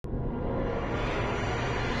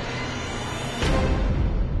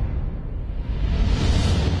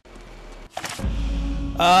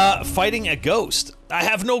Fighting a ghost. I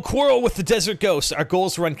have no quarrel with the desert ghost. Our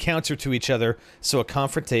goals run counter to each other, so a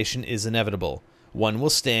confrontation is inevitable. One will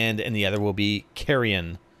stand, and the other will be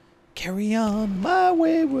carrion. Carry on, my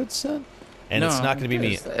wayward son. And no, it's not going to be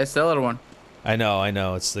me. It's the other one. I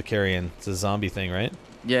know. It's the carrion. It's a zombie thing, right?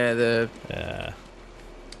 Yeah, the... Yeah.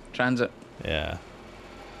 Transit. Yeah.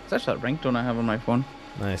 It's actually that ringtone I have on my phone.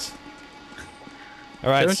 Nice.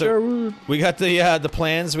 Alright, so we got the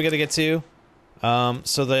plans we got to get to.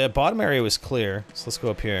 So the bottom area was clear, so let's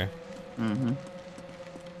go up here. Mm-hmm.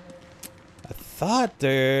 I thought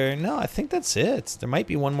there... No, I think that's it. There might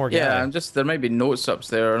be one more guy. Yeah, there might be notes up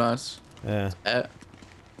there on us. Yeah. I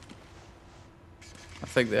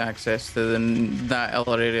think the access to that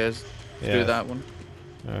other area is through that one.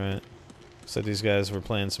 Alright. So these guys were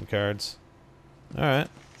playing some cards. Alright.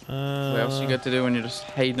 What else you got to do when you're just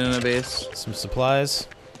hiding in a base? Some supplies.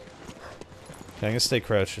 Okay, I'm gonna stay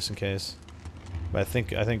crouched just in case. But I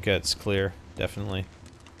think it's clear, definitely.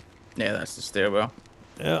 Yeah, that's the stairwell.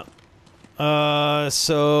 Yeah.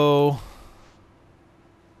 So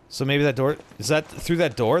maybe that door, is that through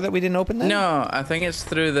that door that we didn't open then? No, I think it's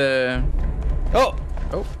through the... Oh!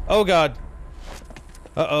 Oh god.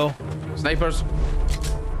 Uh-oh. Snipers.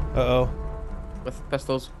 Uh-oh. With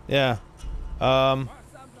pistols. Yeah. Oh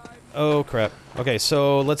crap. Okay,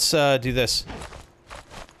 so let's do this.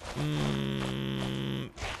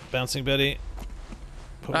 Bouncing Betty.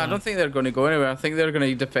 I don't think they're going to go anywhere. I think they're going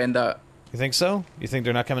to defend that. You think so? You think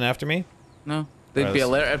they're not coming after me? No. They'd be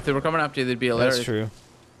alerted. If they were coming after you, they'd be alerted. That's true.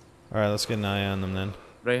 Alright, let's get an eye on them then.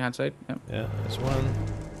 Right hand side? Yep. Yeah, there's one.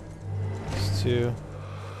 There's two.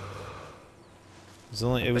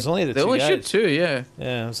 It was only the two guys. They only shoot two, yeah.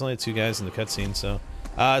 Yeah, it was only two guys in the cutscene, so...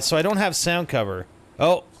 so I don't have sound cover.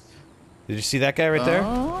 Oh! Did you see that guy right there?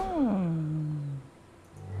 Oh.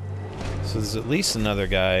 So there's at least another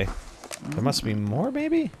guy. There must be more,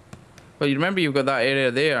 maybe? But you remember you've got that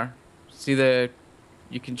area there. See you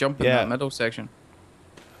can jump in that middle section.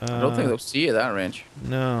 I don't think they'll see you at that range.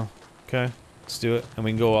 No. Okay. Let's do it. And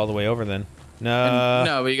we can go all the way over then. No.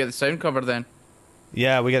 No, but you get the sound cover then.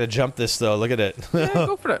 Yeah, we gotta jump this though. Look at it. Yeah,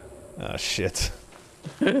 go for it. Oh, shit.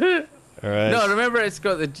 Alright. No, remember it's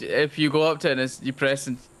got if you go up to it, you press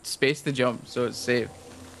and space to jump, so it's safe.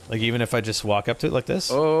 Like even if I just walk up to it like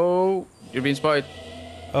this? Oh, you're being spotted.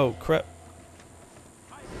 Oh, crap.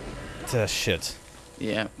 Shit.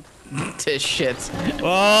 Yeah. Shit.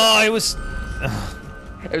 Oh, it was...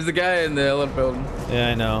 It was the guy in the other building. Yeah,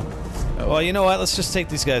 I know. Oh. Well, you know what? Let's just take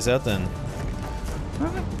these guys out then.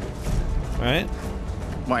 Right?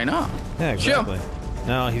 Why not? Yeah, exactly.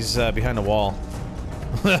 No, he's behind a wall.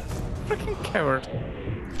 Freaking coward.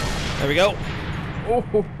 There we go.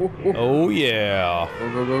 Oh, yeah. Go,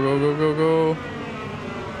 go, go, go, go, go, go.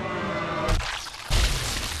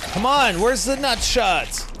 Come on, where's the nut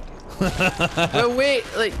shot? Well, wait,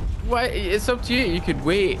 like, why? It's up to you. You could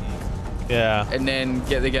wait. Yeah. And then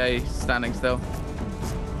get the guy standing still.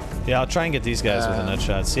 Yeah, I'll try and get these guys with a nut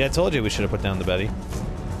shot. See, I told you we should have put down the Betty.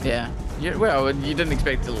 Yeah. Well, you didn't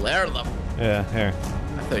expect to lair them. Yeah, here.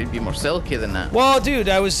 I thought you'd be more silky than that. Well, dude,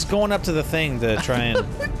 I was going up to the thing to try and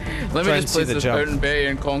Let me just place this Mountain Bay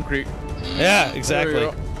in concrete. Yeah,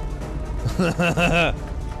 exactly.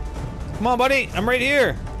 Come on, buddy. I'm right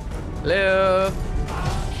here. Hello.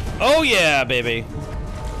 Oh, yeah, baby.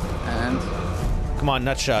 And? Come on,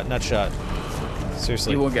 nut shot, nut shot.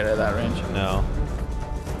 Seriously. You won't get it at that range. No.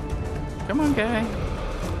 Come on, guy.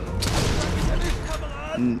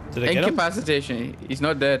 Did I get him? Incapacitation. He's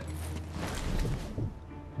not dead.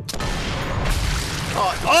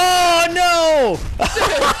 Oh no!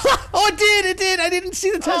 Oh, it did! I didn't see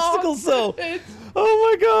the testicles though.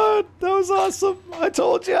 Oh my god, that was awesome! I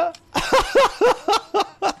told ya.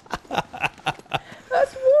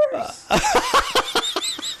 That's worse.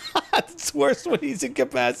 It's worse when he's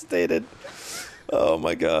incapacitated. Oh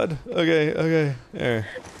my god. Okay. There.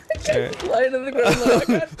 Lying on the ground like, I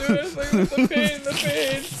can't do it. Like, the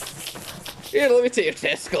pain. Here, let me take your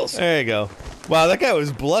testicles. There you go. Wow, that guy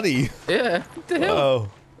was bloody. Yeah, what the hell? Oh.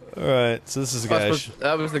 Alright, so this is the guy.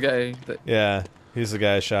 That was the guy. Yeah, he's the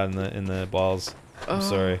guy shot in the balls. I'm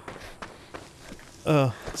sorry.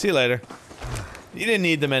 Oh, see you later. You didn't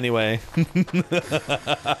need them anyway.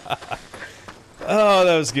 Oh,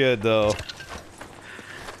 that was good though.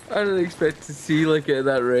 I didn't expect to see like it at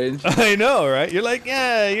that range. I know, right? You're like,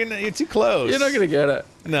 yeah, you're too close. You're not gonna get it.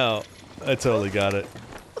 No, I totally got it.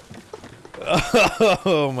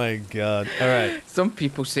 Oh my god. Alright. Some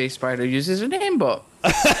people say Spider uses an aimbot.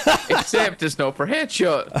 Except it's not for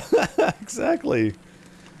headshot. Exactly.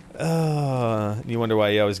 You wonder why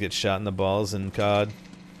you always get shot in the balls in COD.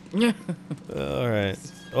 Yeah. Alright.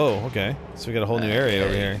 Oh, okay. So we got a whole new area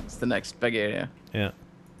over here. It's the next big area. Yeah.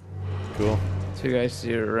 Cool. 2 guys to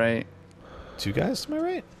your right. 2 guys to my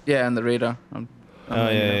right? Yeah, and the radar. I'm oh,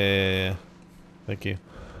 yeah. Thank you.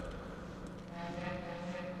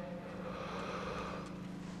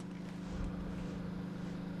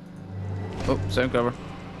 Oh, sound cover.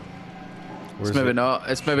 It's maybe not.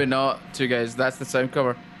 It's maybe not 2 guys. That's the sound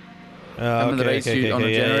cover. I'm in the right suit on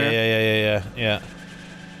the generator. Yeah.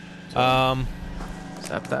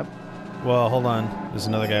 Tap. Well, hold on. There's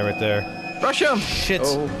another guy right there. Rush him! Shit.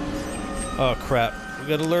 Oh, crap. We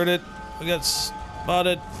got alerted. We got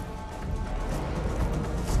spotted.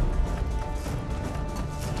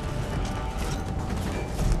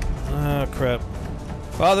 Oh, crap.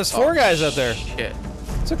 Wow, there's 4 guys out there. Shit.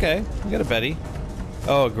 It's okay. We got a Betty.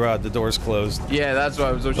 Oh, God. The door's closed. Yeah, that's why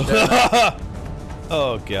I was so shit.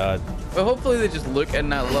 Oh, God. Well, hopefully they just look in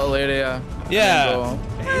that little area. Yeah.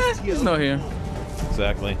 He's not here.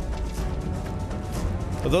 Exactly.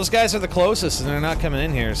 But those guys are the closest, and they're not coming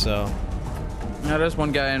in here, so... Yeah, there's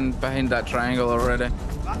one guy in behind that triangle already.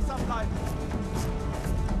 I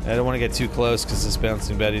don't want to get too close, because this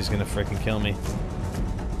bouncing Betty's gonna frickin' kill me.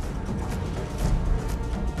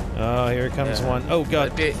 Oh, here comes one. Oh,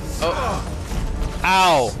 God. Oh.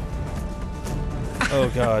 Ow! Oh,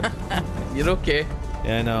 God. You're okay.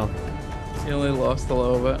 Yeah, I know. You only lost a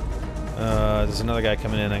little bit. There's another guy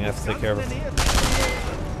coming in. I'm gonna have to take care of him.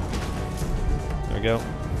 There we go.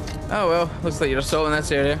 Oh, well. Looks like you're assaulting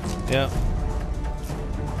this area. Yeah.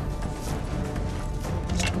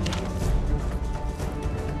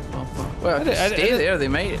 Well, stay there. They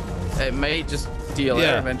might. It might just deal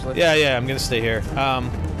there eventually. Yeah. I'm gonna stay here.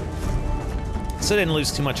 So I didn't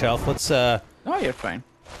lose too much health. Let's No, you're fine.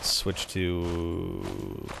 switch to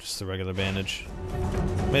just the regular bandage.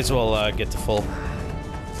 May as well get to full.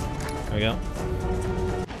 There we go.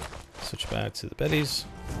 Switch back to the Betties.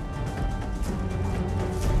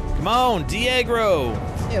 Come on, Diagro!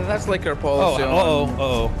 Yeah, that's like our policy.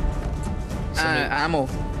 Ammo.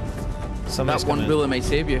 Somebody's That one bullet might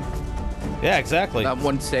save you. Yeah, exactly. That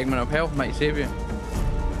one segment of health might save you.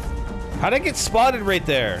 How'd I get spotted right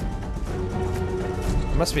there?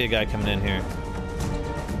 There must be a guy coming in here.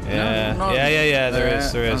 Yeah, no, yeah. There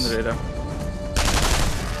is.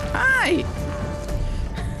 Hi!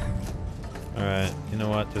 Alright, you know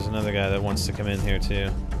what? There's another guy that wants to come in here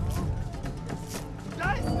too.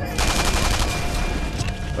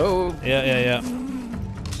 Oh. Yeah.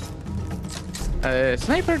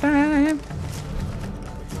 Sniper time!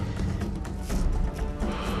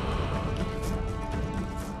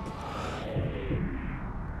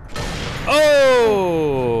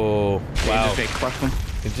 Oh! Wow. You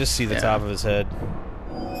can just see the top of his head.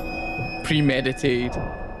 Premeditated.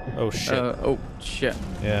 Oh shit. Oh shit.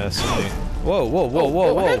 Yeah, somebody. Whoa.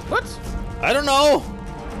 What? I don't know!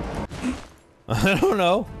 I don't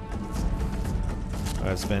know. Alright,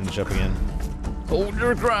 let's bandage up again. Hold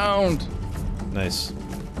your ground! Nice.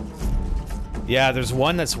 Yeah, there's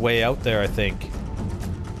one that's way out there, I think.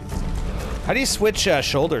 How do you switch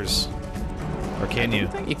shoulders? Or can you?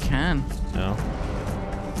 I don't think you can. No.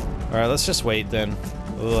 Alright, let's just wait then.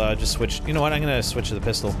 We'll just switch. You know what? I'm gonna switch to the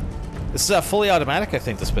pistol. This is fully automatic, I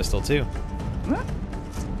think, this pistol, too. What?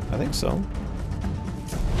 I think so.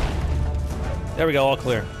 There we go, all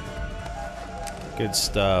clear. Good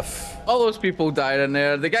stuff. All those people died in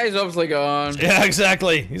there. The guy's obviously gone. Yeah,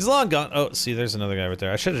 exactly. He's long gone. Oh, see, there's another guy right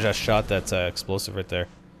there. I should have just shot that explosive right there.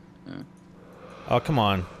 Yeah. Oh, come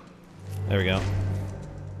on. There we go.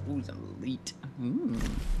 Who's elite?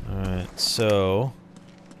 Alright, so...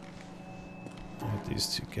 these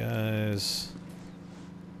 2 guys...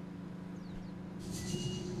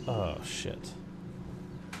 Oh, shit.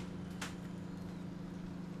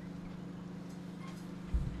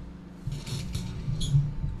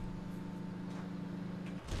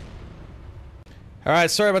 Alright,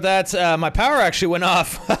 sorry about that. My power actually went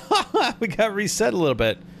off. We got reset a little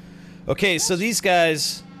bit. Okay, so these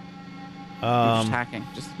guys... just hacking.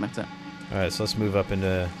 Just admit it. Alright, so let's move up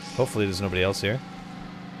into... Hopefully there's nobody else here.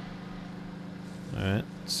 Alright,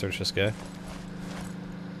 search this guy.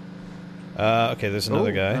 Okay, there's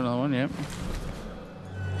another guy. Another one, yep.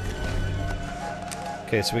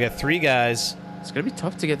 Okay, so we got 3 guys. It's gonna be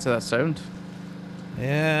tough to get to that sound.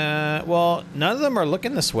 Yeah, well, none of them are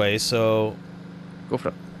looking this way, so... Go for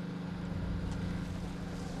it.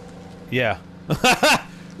 Yeah.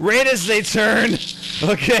 Right as they turn!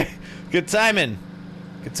 Okay, good timing.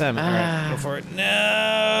 Good timing. Alright, go for it.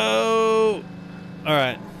 No!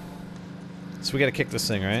 Alright. So we gotta kick this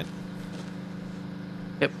thing, right?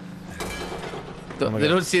 Yep. They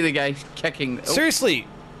don't see the guy kicking. Oh. Seriously!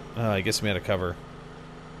 Oh, I guess we had a cover.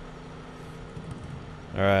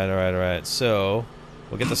 Alright, alright, alright. So,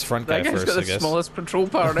 we'll get this front guy That guy's first, got I the guess. smallest patrol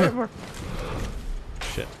part ever.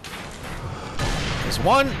 Shit. There's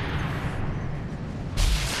one!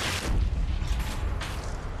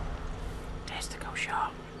 Testicle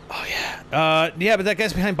shot. Oh, yeah. Yeah, but that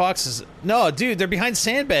guy's behind boxes. No, dude, they're behind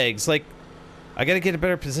sandbags. Like, I gotta get a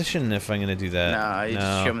better position if I'm gonna do that. Nah, you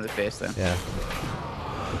just shoot him in the face then. Yeah.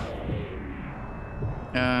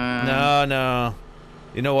 No.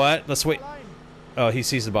 You know what? Let's wait. Oh, he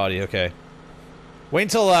sees the body. Okay. Wait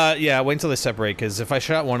until, yeah, wait until they separate, because if I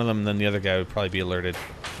shot one of them, then the other guy would probably be alerted.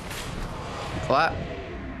 Flat.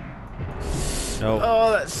 No.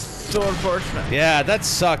 Oh, that's so unfortunate. Yeah, that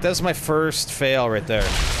sucked. That was my first fail right there.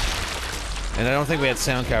 And I don't think we had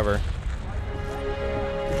sound cover.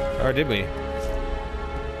 Or did we?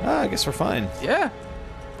 Ah, I guess we're fine. Yeah.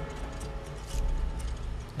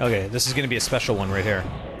 Okay, this is gonna be a special one right here.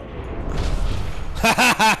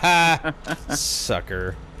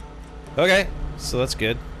 Sucker. Okay, so that's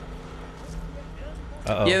good.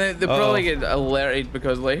 Uh-oh. Yeah, they probably get alerted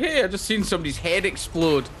because, like, hey, I just seen somebody's head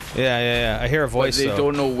explode. Yeah. I hear a voice, But they though.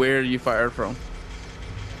 don't know where you fired from.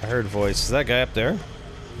 I heard a voice. Is that guy up there?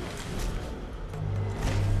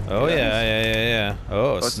 Oh, yeah.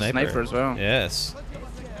 Oh, it's a sniper as well. Yes.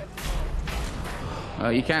 Oh,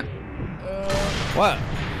 you can't. What?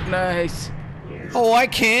 Nice. Oh, I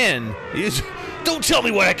can. Don't tell me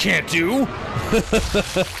what I can't do.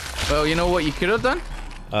 Well, you know what you could have done?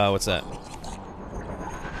 What's that?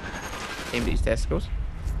 Aim these testicles.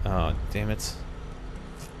 Oh, damn it.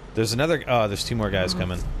 There's another... Oh, there's two more guys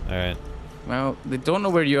coming. Alright. Well, they don't know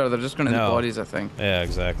where you are. They're just going to the No. bodies, I think. Yeah,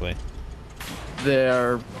 exactly.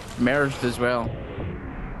 They're merged as well.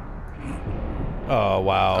 Oh,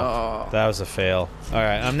 wow. Oh. That was a fail.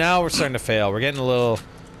 Alright, now we're starting to fail. We're getting a little...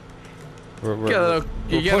 We're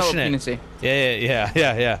pushing it.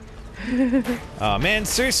 Yeah. Oh, man,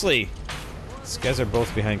 seriously. These guys are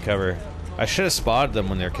both behind cover. I should have spotted them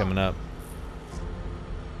when they're coming up.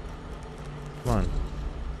 Come on.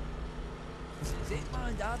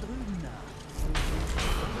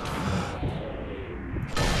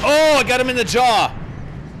 Oh, I got him in the jaw!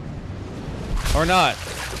 Or not.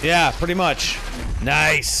 Yeah, pretty much.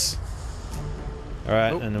 Nice!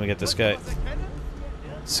 Alright, and then we get this guy.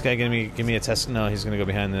 This guy give me a test. No, he's gonna go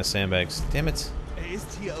behind the sandbags. Damn it.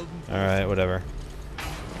 Alright, whatever.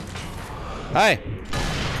 Hi!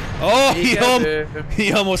 Oh,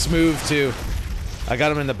 he almost moved too. I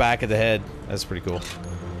got him in the back of the head. That's pretty cool.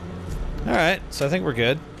 Alright, so I think we're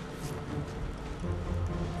good.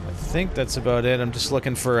 I think that's about it. I'm just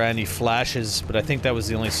looking for any flashes, but I think that was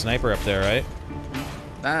the only sniper up there, right?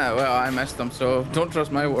 Ah, well, I missed them, so don't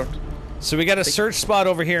trust my word. So we got a search spot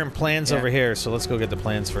over here and plans over here, so let's go get the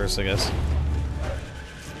plans first, I guess.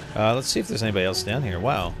 Let's see if there's anybody else down here.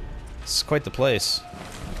 Wow. This is quite the place.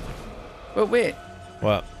 Well, wait.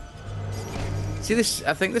 What? See this?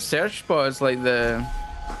 I think the search spot is like the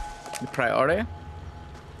priority.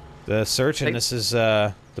 The search, and this is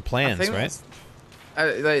the plans, think right?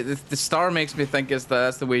 Like the star makes me think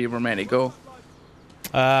that's the way you were meant to go.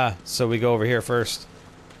 So we go over here first.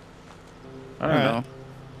 I don't know.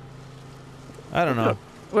 I don't know.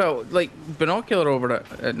 Well, like binocular over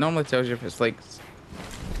it normally tells you if it's like.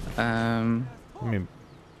 I mean,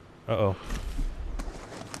 uh-oh.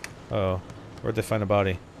 Uh-oh. Where'd they find a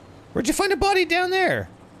body? Where'd you find a body down there?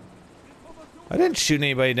 I didn't shoot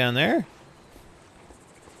anybody down there.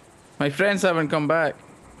 My friends haven't come back.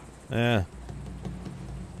 Yeah.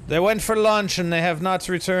 They went for lunch and they have not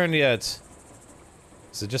returned yet.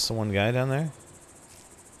 Is it just the one guy down there?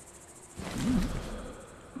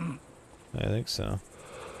 I think so.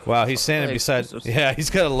 Wow, he's standing beside... Yeah, he's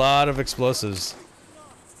got a lot of explosives.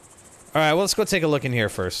 Alright, well, let's go take a look in here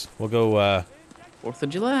first. We'll go, 4th of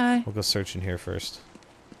July. We'll go search in here first.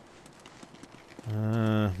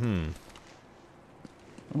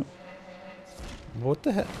 What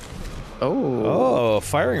the heck? Oh. Oh,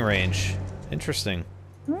 firing range. Interesting.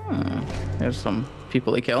 There's some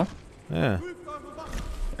people to kill. Yeah.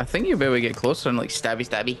 I think you better get closer and like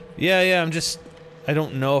stabby. Yeah, I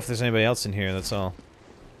don't know if there's anybody else in here, that's all.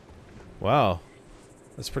 Wow.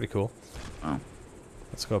 That's pretty cool. Oh.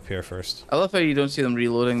 Let's go up here first. I love how you don't see them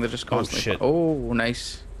reloading, they're just constantly... Oh, shit. Oh,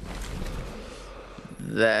 nice.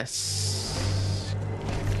 This...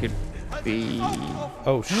 could be...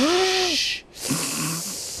 Oh, shh.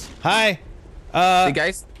 Hi! The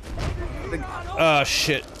guys... Oh,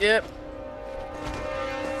 shit. Yep.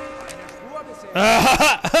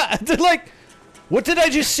 Like, what did I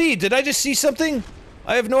just see? Did I just see something?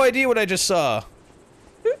 I have no idea what I just saw.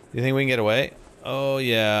 You think we can get away? Oh,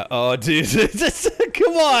 yeah. Oh, dude.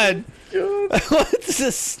 Come on. What's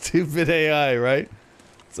this stupid AI, right?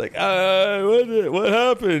 It's like, what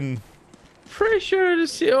happened? Pretty sure to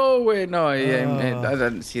see. Oh wait, no, I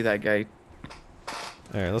didn't see that guy.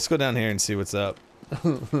 All right, let's go down here and see what's up.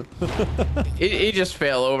 He just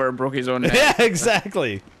fell over and broke his own neck. Yeah,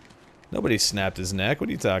 exactly. Nobody snapped his neck. What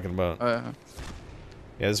are you talking about? Yeah,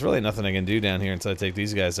 there's really nothing I can do down here until I take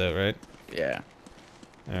these guys out, right? Yeah.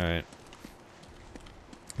 All right.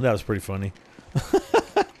 That was pretty funny.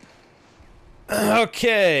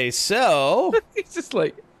 Okay, so He's just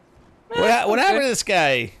like, what happened to this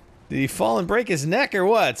guy? Did he fall and break his neck or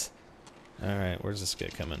what? All right, where's this guy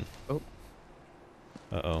coming? Oh.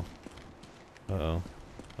 Uh-oh. Uh-oh.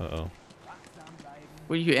 Uh-oh.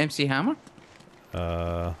 What are you, MC Hammer?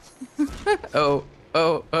 Oh. I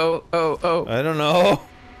I don't know.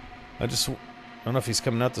 I don't know if he's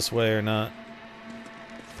coming out this way or not.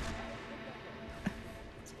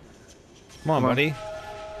 Come on, buddy.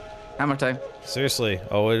 Hammer time. Seriously.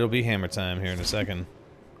 Oh, it'll be hammer time here in a second.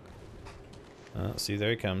 See, there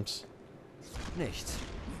he comes. Nichts.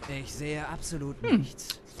 Ich sehe absolut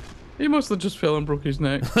nichts. He must have just fell and broke his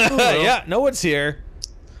neck. Oh, well. Yeah, no one's here.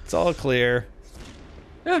 It's all clear.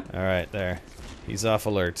 Yeah. All right, there. He's off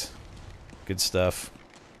alert. Good stuff.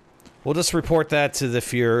 We'll just report that to the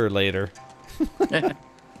Fuhrer later.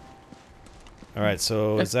 All right,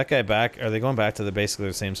 so is that guy back? Are they going back to basically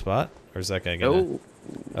the same spot? Or is that guy gonna... No.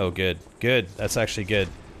 Oh, good. Good. That's actually good.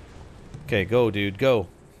 Okay, go, dude. Go.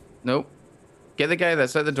 Nope. Get the guy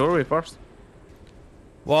that's at the doorway first.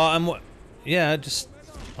 Well, yeah, just...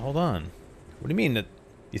 Hold on. What do you mean?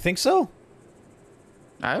 You think so?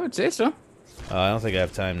 I would say so. I don't think I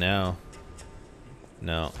have time now.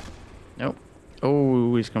 No. Nope.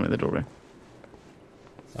 Oh, he's coming at the doorway.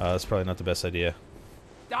 That's probably not the best idea.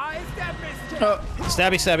 Oh.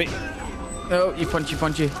 Stabby, stabby. Oh, you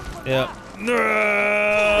punchy. Yeah.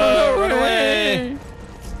 No! Run away!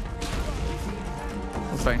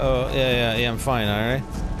 I'm fine. Oh, yeah, I'm fine, alright.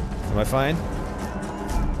 Am I fine?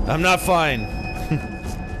 I'm not fine.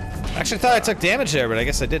 Actually, I thought I took damage there, but I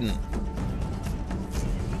guess I didn't.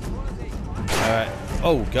 Alright.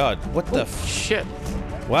 Oh, God. What the f... Shit.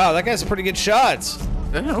 Wow, that guy's a pretty good shot.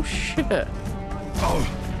 Oh, shit. Oh.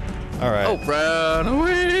 Alright. Oh, run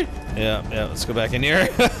away. Yeah, let's go back in here.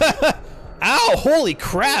 Ow, holy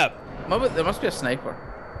crap. There must be a sniper.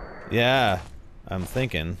 Yeah, I'm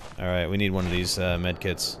thinking. Alright, we need one of these med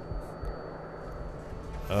kits.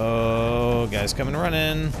 Oh, guys coming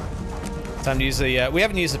running. Time to use the, we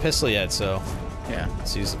haven't used the pistol yet, so... Yeah.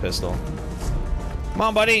 Let's use the pistol. Come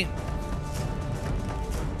on, buddy.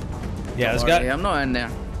 Yeah, I'm not in there.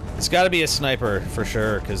 It's got to be a sniper for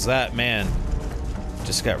sure, because that man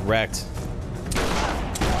just got wrecked.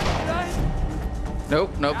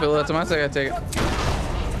 Nope, Bill, that's a mess. I gotta take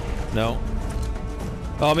it. No.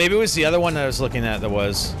 Oh, maybe it was the other one that I was looking at that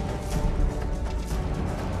was.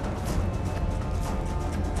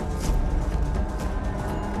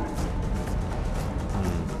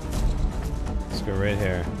 Let's go right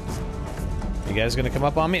here. You guys gonna come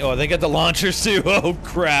up on me? Oh, they got the launchers too. Oh,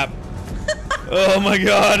 crap. Oh, my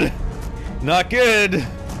God. Not good.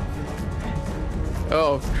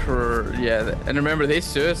 Oh, yeah. And remember, they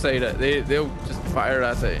suicide it. They'll just fire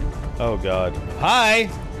at it. Oh, God. Hi.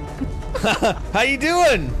 How you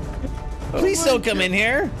doing? Please don't come in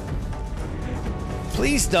here.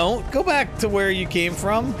 Please don't. Go back to where you came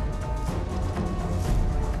from.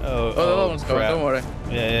 Oh, the other one's going. Don't worry.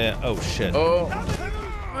 Yeah. Oh, shit. Oh.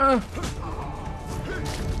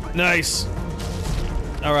 Nice.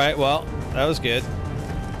 All right. Well, that was good.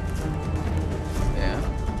 Yeah.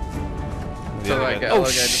 So like, oh,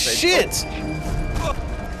 shit!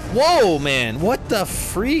 Whoa, man. What the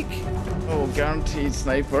freak? Oh, guaranteed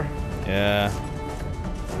sniper. Yeah.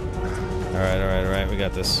 All right. We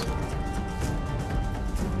got this.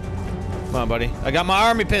 Come on, buddy. I got my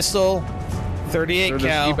army pistol. 38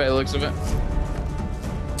 cal. By the looks of it.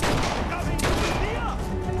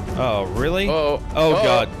 Oh, really? Oh,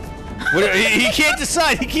 God. What, he can't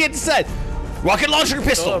decide. He can't decide. Rocket launcher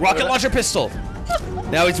pistol. Rocket launcher pistol.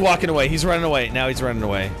 Now he's walking away. He's running away. Now he's running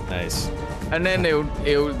away. Nice. And then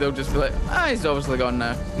they'll just be like, he's obviously gone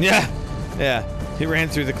now. Yeah. He ran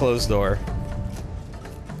through the closed door.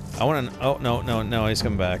 I want to... Oh, no. He's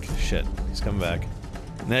coming back. Shit. He's coming back.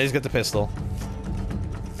 Now he's got the pistol.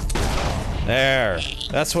 There.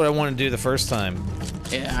 That's what I wanted to do the first time.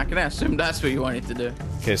 Yeah, I can assume that's what you wanted to do.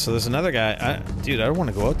 Okay, so there's another guy. Dude, I don't want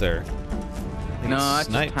to go out there. No, I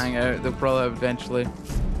just hang out. They'll probably eventually.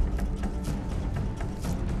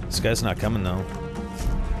 This guy's not coming, though.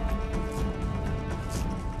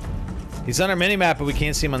 He's on our mini-map, but we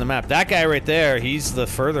can't see him on the map. That guy right there, he's the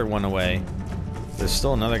further one away. There's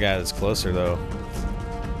still another guy that's closer, though.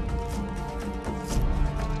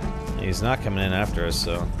 He's not coming in after us,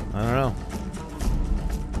 so I don't know.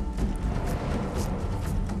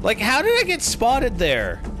 Like, how did I get spotted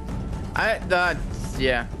there?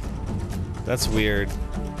 Yeah. That's weird.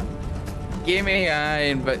 Game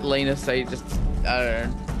AI but line of sight just, I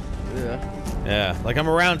don't know. Ugh. Yeah, like I'm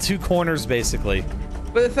around 2 corners basically.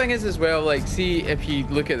 But the thing is as well, like, see if you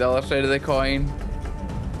look at the other side of the coin,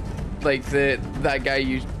 like that guy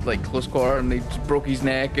used like close quarter and they just broke his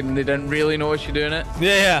neck and they didn't really know what you're doing it.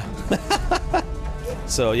 Yeah.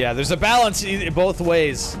 So yeah, there's a balance both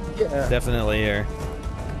ways. Yeah. Definitely here.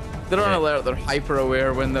 They're on alert, they're hyper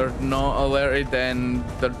aware. When they're not alerted, then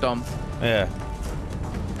they're dumb. Yeah.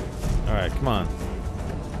 Alright, come on.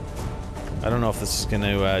 I don't know if this is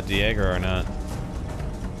gonna de-aggro or not.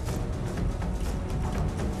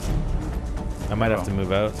 I might have to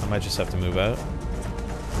move out. I might just have to move out.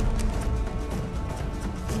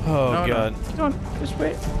 Oh, no, God. No. Don't. Just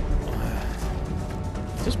wait.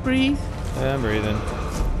 Just breathe. Yeah, I'm breathing.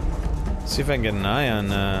 See if I can get an eye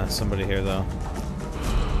on somebody here, though.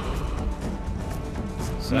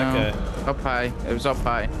 Is that guy? Up high. It was up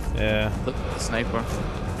high. Yeah. Look at the sniper.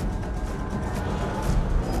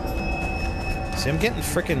 See, I'm getting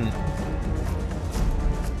frickin'...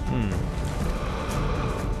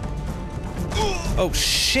 Oh,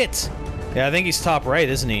 shit! Yeah, I think he's top right,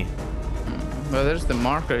 isn't he? Well, there's the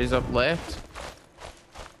marker. He's up left.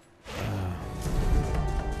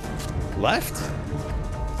 Left?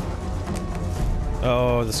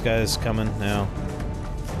 Oh, this guy's coming now.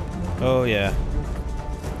 Oh, yeah.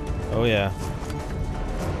 Oh, yeah.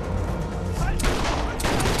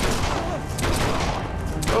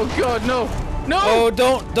 Oh, God, no! No! Oh,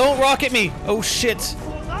 don't rocket me! Oh, shit!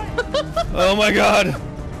 Oh, my God!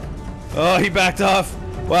 Oh, he backed off.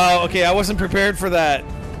 Wow, okay, I wasn't prepared for that.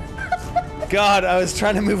 God, I was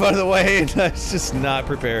trying to move out of the way and I was just not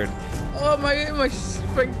prepared. Oh, my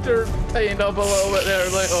sphincter tightened up a little bit there.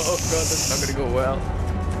 Like, oh, God, this is not gonna go well.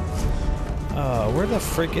 Oh, where the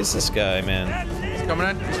frick is this guy, man? He's coming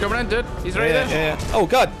in. He's coming in, dude. He's right there. Yeah. Oh,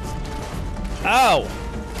 God! Ow!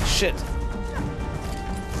 Shit.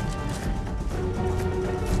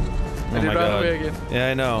 Oh, my God. Again. Yeah,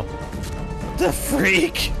 I know. The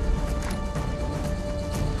freak!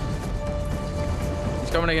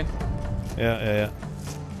 He's coming again. Yeah.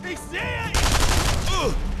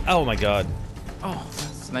 Oh my God. Oh,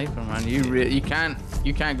 sniper, man. You can't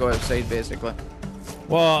go outside basically.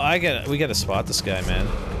 Well, we gotta spot this guy, man.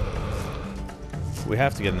 We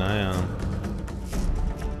have to get an eye on him.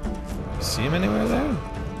 See him anywhere there?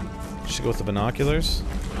 Should go with the binoculars.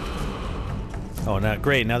 Oh, now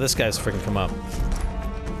great. Now this guy's freaking come up.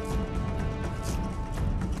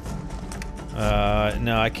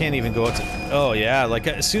 No, I can't even go up to... Oh, yeah, like,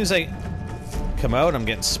 as soon as I come out, I'm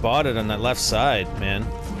getting spotted on that left side, man.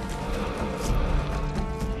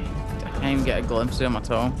 I can't even get a glimpse of him at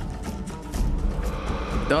all.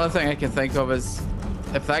 The only thing I can think of is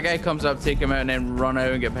if that guy comes up, take him out, and then run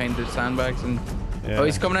out and get behind the sandbags and... Yeah. Oh,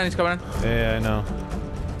 he's coming in, he's coming in. Yeah, I know.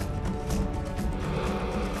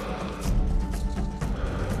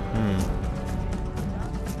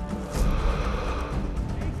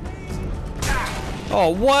 Oh,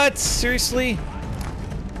 what? Seriously?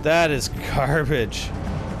 That is garbage.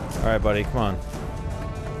 Alright, buddy, come on.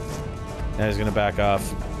 Now he's gonna back off.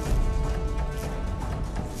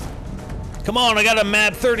 Come on, I got a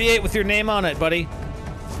map 38 with your name on it, buddy.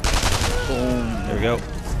 Boom. There we go.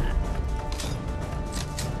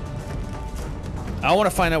 I want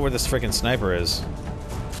to find out where this freaking sniper is.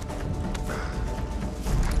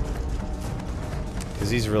 Because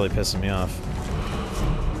he's really pissing me off.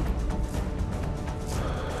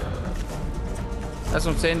 That's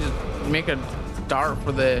what I'm saying, just make a dart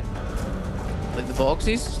for the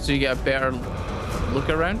boxes so you get a better look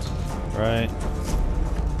around. Right.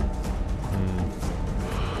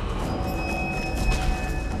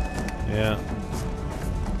 Yeah.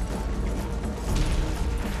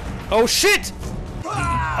 Oh shit!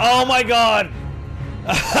 Oh my God!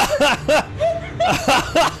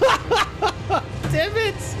 Damn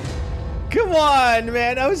it! Come on,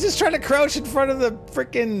 man! I was just trying to crouch in front of the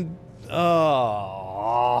frickin'...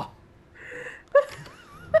 Oh.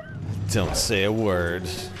 Don't say a word.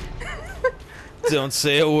 Don't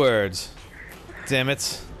say a word. Damn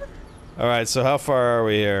it. Alright, so how far are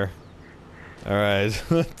we here? Alright.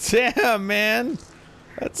 Damn, man!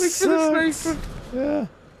 That sucks. Yeah.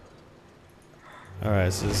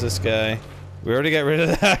 Alright, so is this guy... We already got rid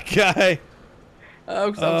of that guy.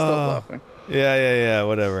 I'm still laughing. Yeah,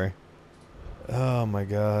 whatever. Oh my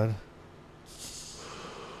God.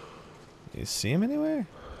 You see him anywhere?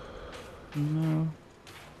 No.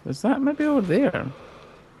 Is that maybe over there?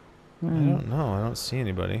 I don't know. I don't see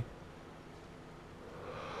anybody.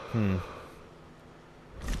 Hmm.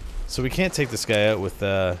 So we can't take this guy out with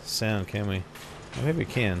sound, can we? Oh, maybe we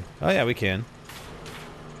can. Oh yeah, we can.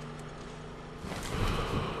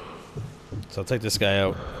 So I'll take this guy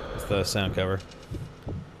out with the sound cover.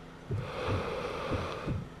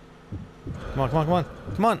 Come on, come on, come on,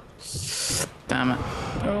 come on! Damn it.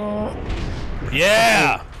 Oh.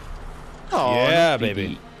 Yeah! Oh, Yeah, no,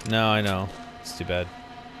 baby. No, I know. It's too bad.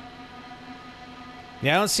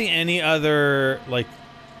 Yeah, I don't see any other, like...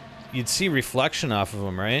 You'd see reflection off of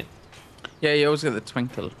them, right? Yeah, you always get the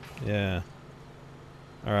twinkle. Yeah.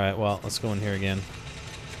 Alright, well, let's go in here again.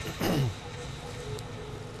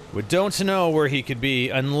 We don't know where he could be,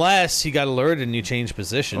 unless he got alerted and you changed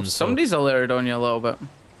positions. Well, somebody's alerted on you a little bit.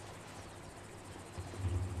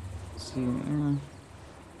 See,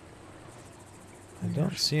 I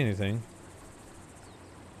don't see anything.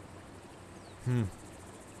 Hmm.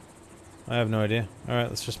 I have no idea. Alright,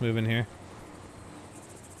 let's just move in here.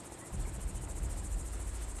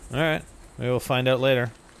 Alright. Maybe we'll find out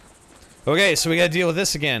later. Okay, so we gotta deal with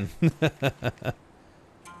this again.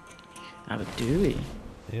 How do we?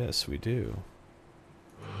 Yes, we do.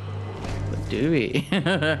 What do we?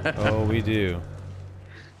 Oh, we do.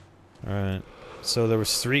 Alright. So there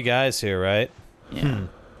was 3 guys here, right? Yeah.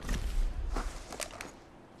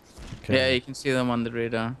 Okay. Yeah, you can see them on the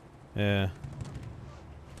radar. Yeah.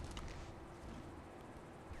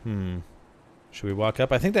 Hmm. Should we walk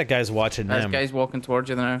up? I think that guy's watching That them. guy's walking towards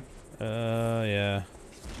you now. Yeah.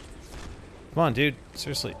 Come on, dude.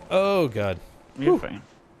 Seriously. Oh, God. You're fine.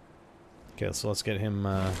 Okay, so let's get him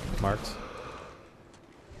marked.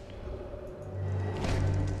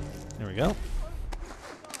 There we go.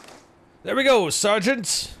 There we go,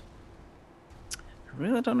 Sergeant! I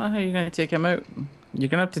really don't know how you're going to take him out. You're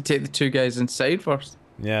going to have to take the 2 guys inside first.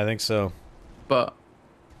 Yeah, I think so. But...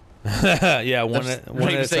 yeah, one right at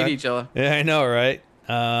a beside time. each other. Yeah, I know, right?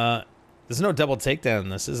 There's no double takedown in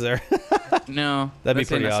this, is there? No. That'd be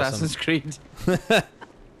this ain't pretty awesome. Assassin's Creed.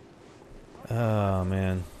 Oh,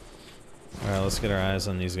 man. Alright, let's get our eyes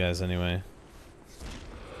on these guys anyway.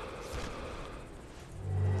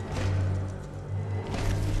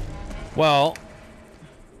 Well,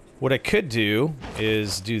 what I could do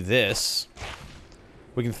is do this.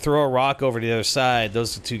 We can throw a rock over to the other side.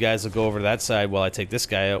 Those 2 guys will go over to that side while I take this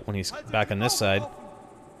guy out when he's back on this side.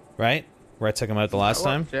 Right? Where I took him out the last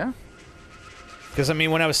time? Yeah. Because, I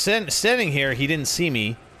mean, when I was standing here, he didn't see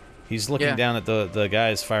me. He's looking down at the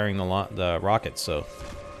guys firing the rockets, so...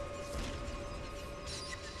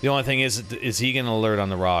 The only thing is he going to alert on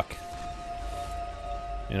the rock?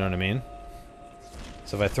 You know what I mean?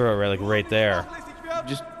 So if I throw it right there...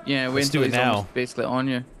 Just, yeah, wait Let's until do it he's now. almost basically on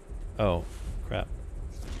you. Oh, crap.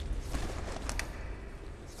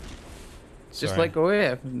 Just Sorry. like go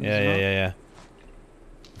away. Yeah.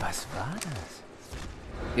 Was war das?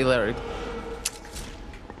 He alerted.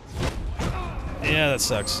 Yeah, that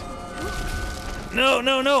sucks. No!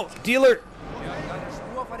 De-alert!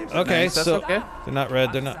 Okay, Nice, that's so... okay. They're not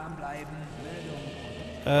red, they're not...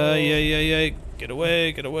 Yeah. Get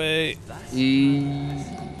away.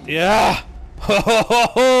 Yeah!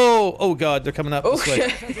 Ho! Oh god, they're coming up this way.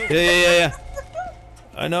 Okay. Yeah.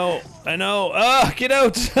 I know. Ah, get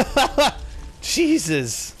out!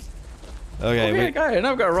 Jesus. Okay, Okay, guy, and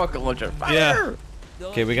I've got a rocket launcher. Fire! Yeah.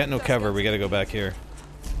 Okay, we got no cover. We gotta go back here.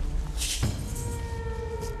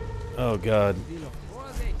 Oh god.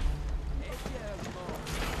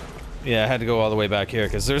 Yeah, I had to go all the way back here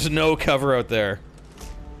because there's no cover out there.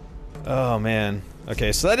 Oh man.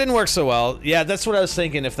 Okay, so that didn't work so well. Yeah, that's what I was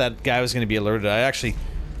thinking if that guy was going to be alerted. I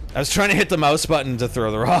was trying to hit the mouse button to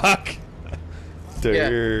throw the rock.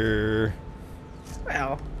 Yeah.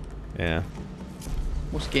 Well, Yeah.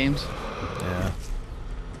 most games. Yeah.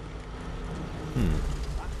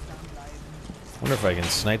 Wonder if I can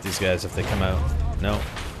snipe these guys if they come out. No.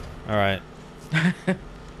 Alright.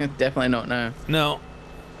 Definitely not now. No.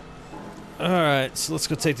 Alright, so let's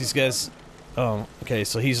go take these guys. Oh, okay,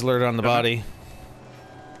 so he's alerted on the body.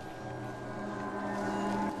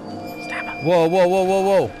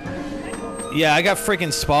 Whoa. Yeah, I got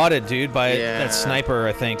freaking spotted, dude, by that sniper,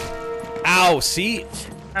 I think. Ow, see?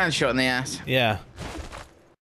 And shot in the ass. Yeah.